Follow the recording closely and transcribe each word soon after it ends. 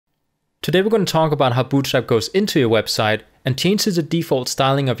Today we're going to talk about how Bootstrap goes into your website and changes the default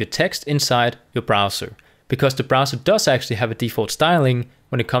styling of your text inside your browser. Because the browser does actually have a default styling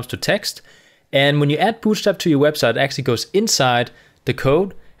when it comes to text. And when you add Bootstrap to your website, it actually goes inside the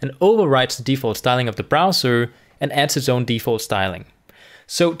code and overwrites the default styling of the browser and adds its own default styling.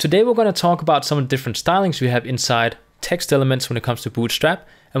 So today we're going to talk about some of the different stylings we have inside text elements when it comes to Bootstrap.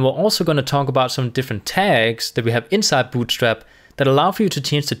 And we're also going to talk about some different tags that we have inside Bootstrap that allow for you to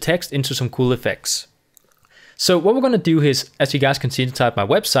change the text into some cool effects. So what we're going to do is, as you guys can see inside my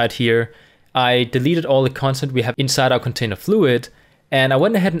website here, I deleted all the content we have inside our container fluid, and I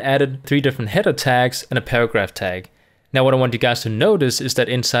went ahead and added 3 different header tags and a paragraph tag. Now what I want you guys to notice is that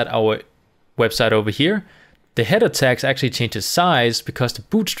inside our website over here, the header tags actually change the size because the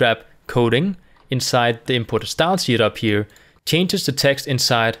Bootstrap coding inside the imported style sheet up here changes the text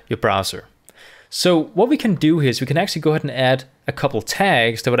inside your browser. So what we can do is we can actually go ahead and add a couple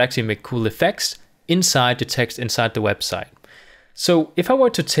tags that would actually make cool effects inside the text inside the website. So if I were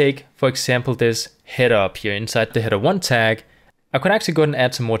to take, for example, this header up here inside the header 1 tag, I could actually go ahead and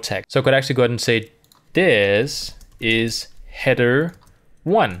add some more tags. So I could actually go ahead and say, this is header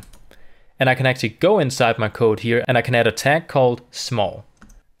 1. And I can actually go inside my code here and I can add a tag called small.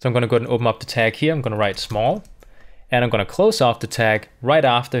 So I'm going to go ahead and open up the tag here. I'm going to write small. And I'm going to close off the tag right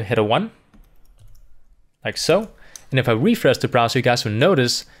after header 1. Like so. And if I refresh the browser, you guys will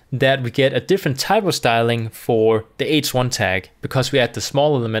notice that we get a different type of styling for the h1 tag because we add the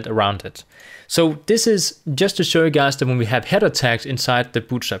small element around it. So this is just to show you guys that when we have header tags inside the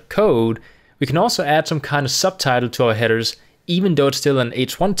Bootstrap code, we can also add some kind of subtitle to our headers, even though it's still an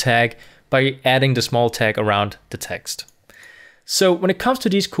h1 tag, by adding the small tag around the text. So when it comes to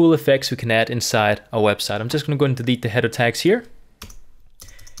these cool effects we can add inside our website, I'm just going to go and delete the header tags here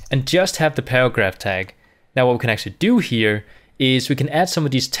and just have the paragraph tag. Now what we can actually do here is we can add some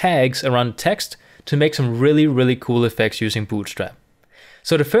of these tags around the text to make some really cool effects using Bootstrap.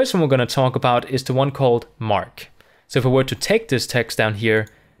 So the first one we're going to talk about is the one called mark. So if I were to take this text down here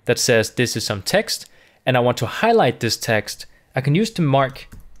that says this is some text and I want to highlight this text, I can use the mark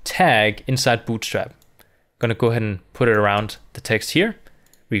tag inside Bootstrap. I'm going to go ahead and put it around the text here,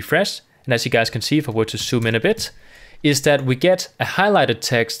 refresh, and as you guys can see, if I were to zoom in a bit, is that we get a highlighted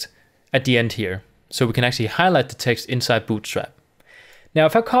text at the end here. So we can actually highlight the text inside Bootstrap. Now,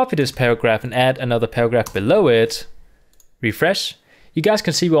 if I copy this paragraph and add another paragraph below it, refresh, you guys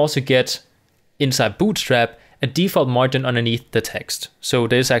can see we also get inside Bootstrap a default margin underneath the text. So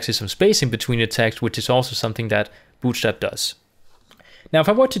there's actually some spacing between the text, which is also something that Bootstrap does. Now, if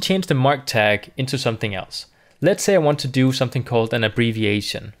I were to change the mark tag into something else, let's say I want to do something called an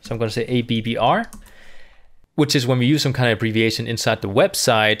abbreviation. So I'm going to say ABBR, which is when we use some kind of abbreviation inside the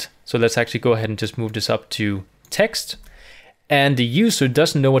website. So let's actually go ahead and just move this up to text. And the user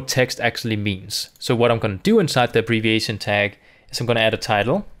doesn't know what text actually means. So what I'm going to do inside the abbreviation tag is I'm going to add a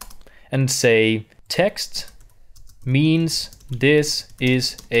title and say text means this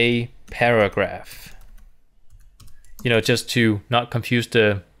is a paragraph. You know, just to not confuse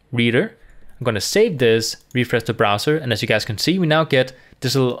the reader. I'm going to save this, refresh the browser, and as you guys can see, we now get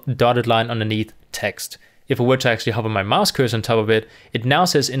this little dotted line underneath text. If I were to actually hover my mouse cursor on top of it, it now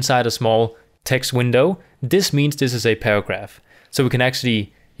says inside a small text window, this means this is a paragraph. So we can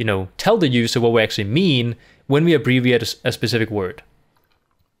actually, you know, tell the user what we actually mean when we abbreviate a specific word.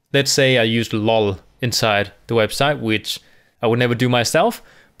 Let's say I used lol inside the website, which I would never do myself,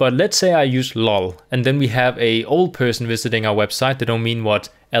 but let's say I use lol, and then we have a old person visiting our website. They don't mean what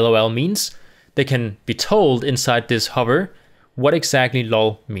LOL means. They can be told inside this hover what exactly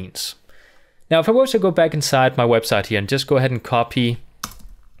lol means. Now, if I were to go back inside my website here and just go ahead and copy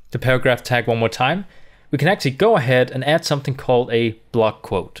the paragraph tag one more time, we can actually go ahead and add something called a block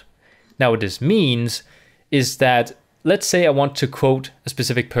quote. Now, what this means is that, let's say I want to quote a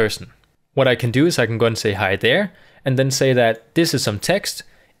specific person. What I can do is I can go and say hi there, and then say that this is some text,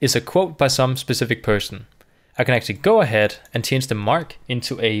 is a quote by some specific person. I can actually go ahead and change the mark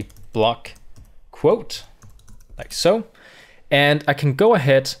into a block quote, like so. And I can go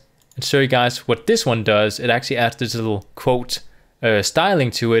ahead and show you guys what this one does. It actually adds this little quote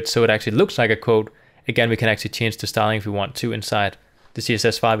styling to it, so it actually looks like a quote. Again, we can actually change the styling if we want to inside the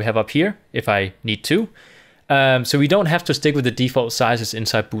CSS file we have up here, if I need to. So we don't have to stick with the default sizes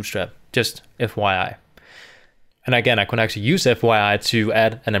inside Bootstrap, just FYI. And again, I can actually use FYI to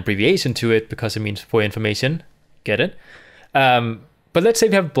add an abbreviation to it because it means for information, get it? But let's say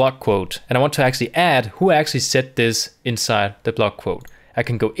we have a block quote and I want to actually add who actually set this inside the block quote. I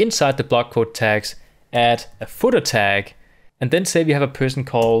can go inside the block quote tags, add a footer tag, and then say we have a person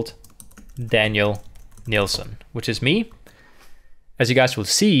called Daniel Nilsson, which is me. as you guys will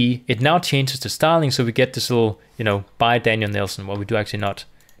see, it now changes the styling. So we get this little, by Daniel Nelson. Well, we do actually not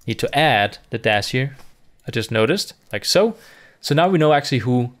need to add the dash here. I just noticed, like so. So now we know actually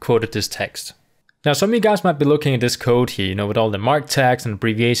who quoted this text. Now, some of you guys might be looking at this code here, with all the mark tags and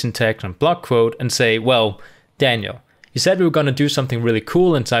abbreviation tags and block quote and say, well, Daniel, you said we were going to do something really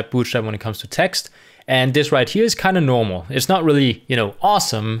cool inside Bootstrap when it comes to text. And this right here is kind of normal. It's not really,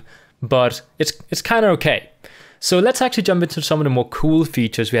 awesome, but it's kind of okay. So let's actually jump into some of the more cool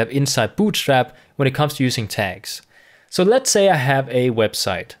features we have inside Bootstrap when it comes to using tags. So let's say I have a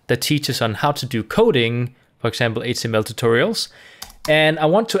website that teaches on how to do coding, for example, HTML tutorials, and I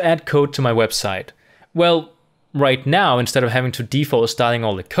want to add code to my website. Well, right now, instead of having to default styling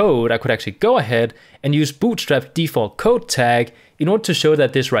all the code, I could actually go ahead and use Bootstrap default code tag in order to show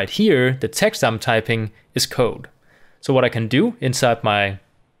that this right here, the text I'm typing, is code. So what I can do inside my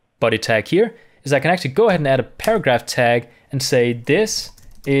body tag here is I can actually go ahead and add a paragraph tag and say this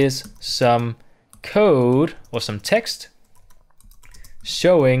is some code or some text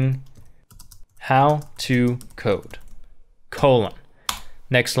showing how to code, colon.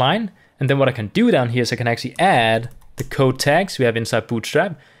 Next line. And then what I can do down here is I can actually add the code tags we have inside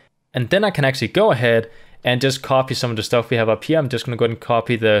Bootstrap. And then I can actually go ahead and just copy some of the stuff we have up here. I'm just going to go ahead and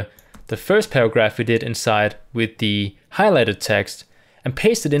copy the first paragraph we did inside with the highlighted text and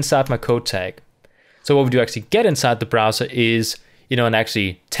paste it inside my code tag. So what we do actually get inside the browser is, an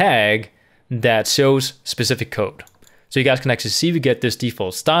actually tag that shows specific code. So you guys can actually see we get this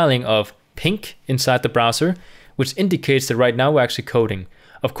default styling of pink inside the browser, which indicates that right now we're actually coding.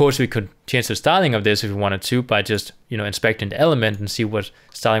 Of course, we could change the styling of this if we wanted to by just, inspecting the element and see what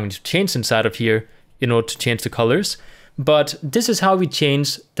styling we need to change inside of here in order to change the colors. But this is how we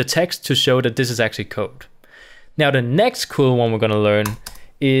change the text to show that this is actually code. Now, the next cool one we're going to learn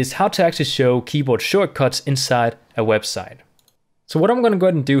is how to actually show keyboard shortcuts inside a website. So what I'm going to go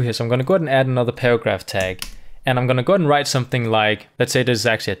ahead and do here is I'm going to go ahead and add another paragraph tag. And I'm going to go ahead and write something like, let's say this is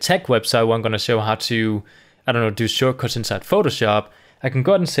actually a tech website where I'm going to show how to, do shortcuts inside Photoshop. I can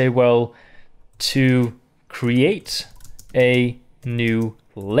go ahead and say, well, to create a new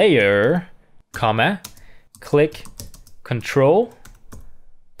layer, comma, click Control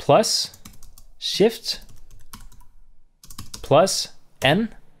plus Shift plus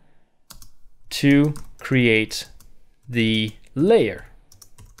N to create the layer,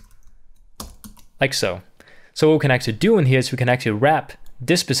 like so. So what we can actually do in here is we can actually wrap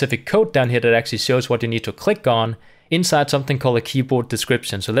this specific code down here that actually shows what you need to click on inside something called a keyboard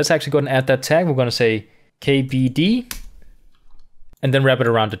description. So let's actually go ahead and add that tag. We're going to say KBD and then wrap it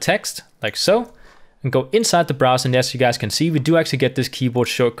around the text like so and go inside the browser. And as you guys can see, we do actually get this keyboard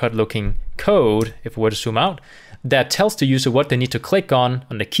shortcut looking code, if we were to zoom out, that tells the user what they need to click on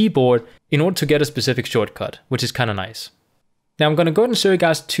the keyboard in order to get a specific shortcut, which is kind of nice. Now I'm going to go ahead and show you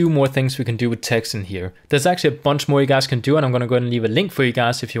guys two more things we can do with text in here. There's actually a bunch more you guys can do, and I'm going to go ahead and leave a link for you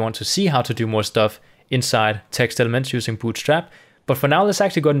guys if you want to see how to do more stuff inside text elements using Bootstrap. But for now, let's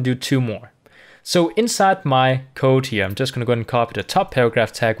actually go ahead and do two more. So inside my code here, I'm just going to go ahead and copy the top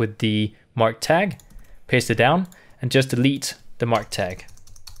paragraph tag with the mark tag, paste it down, and just delete the mark tag,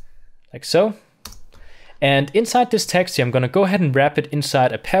 like so. And inside this text here, I'm going to go ahead and wrap it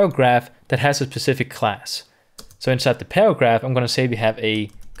inside a paragraph that has a specific class. So inside the paragraph, I'm going to say we have a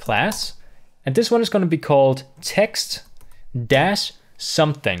class, and this one is going to be called text dash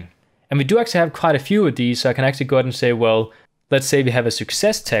something. And we do actually have quite a few of these, so I can actually go ahead and say, well, let's say we have a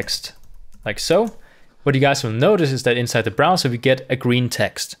success text, like so. What you guys will notice is that inside the browser, we get a green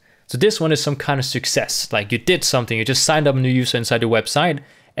text. So this one is some kind of success, like you did something, you just signed up a new user inside your website,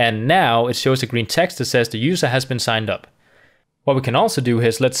 and now it shows a green text that says the user has been signed up. What we can also do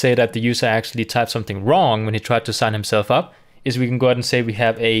is, let's say that the user actually typed something wrong when he tried to sign himself up, is we can go ahead and say we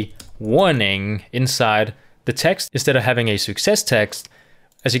have a warning inside the text instead of having a success text.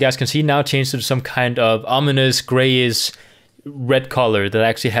 As you guys can see now, changed to some kind of ominous grayish red color that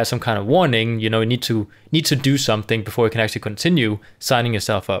actually has some kind of warning. You need to do something before you can actually continue signing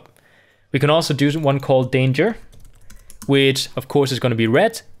yourself up. We can also do one called danger, which of course is going to be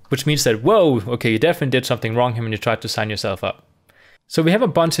red, which means that, whoa, okay, you definitely did something wrong here when you tried to sign yourself up. So we have a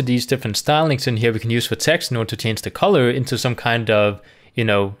bunch of these different stylings in here we can use for text in order to change the color into some kind of,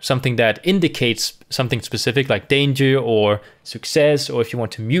 something that indicates something specific like danger or success, or if you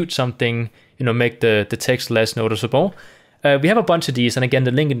want to mute something, make the text less noticeable. We have a bunch of these, and again,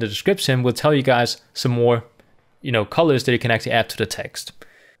 the link in the description will tell you guys some more, colors that you can actually add to the text.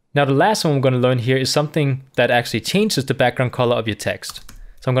 Now, the last one we're going to learn here is something that actually changes the background color of your text.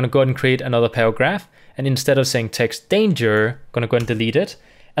 So I'm going to go ahead and create another paragraph. And instead of saying text danger, I'm going to go ahead and delete it.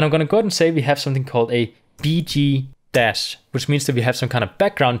 And I'm going to go ahead and say we have something called a BG dash, which means that we have some kind of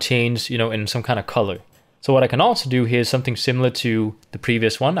background change, in some kind of color. So what I can also do here is something similar to the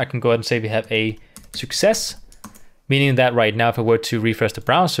previous one. I can go ahead and say we have a success, meaning that right now, if I were to refresh the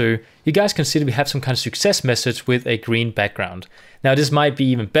browser, you guys can see that we have some kind of success message with a green background. Now, this might be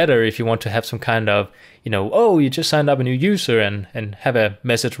even better if you want to have some kind of, oh, you just signed up a new user and have a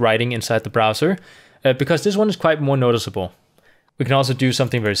message writing inside the browser, because this one is quite more noticeable. We can also do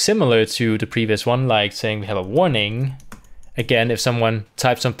something very similar to the previous one, like saying we have a warning. Again, if someone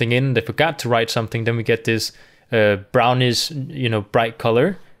types something in, they forgot to write something, then we get this brownish, bright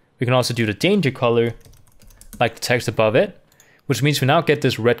color. We can also do the danger color, like the text above it, which means we now get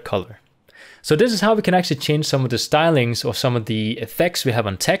this red color. So this is how we can actually change some of the stylings or some of the effects we have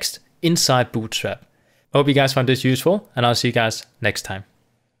on text inside Bootstrap. I hope you guys found this useful, and I'll see you guys next time.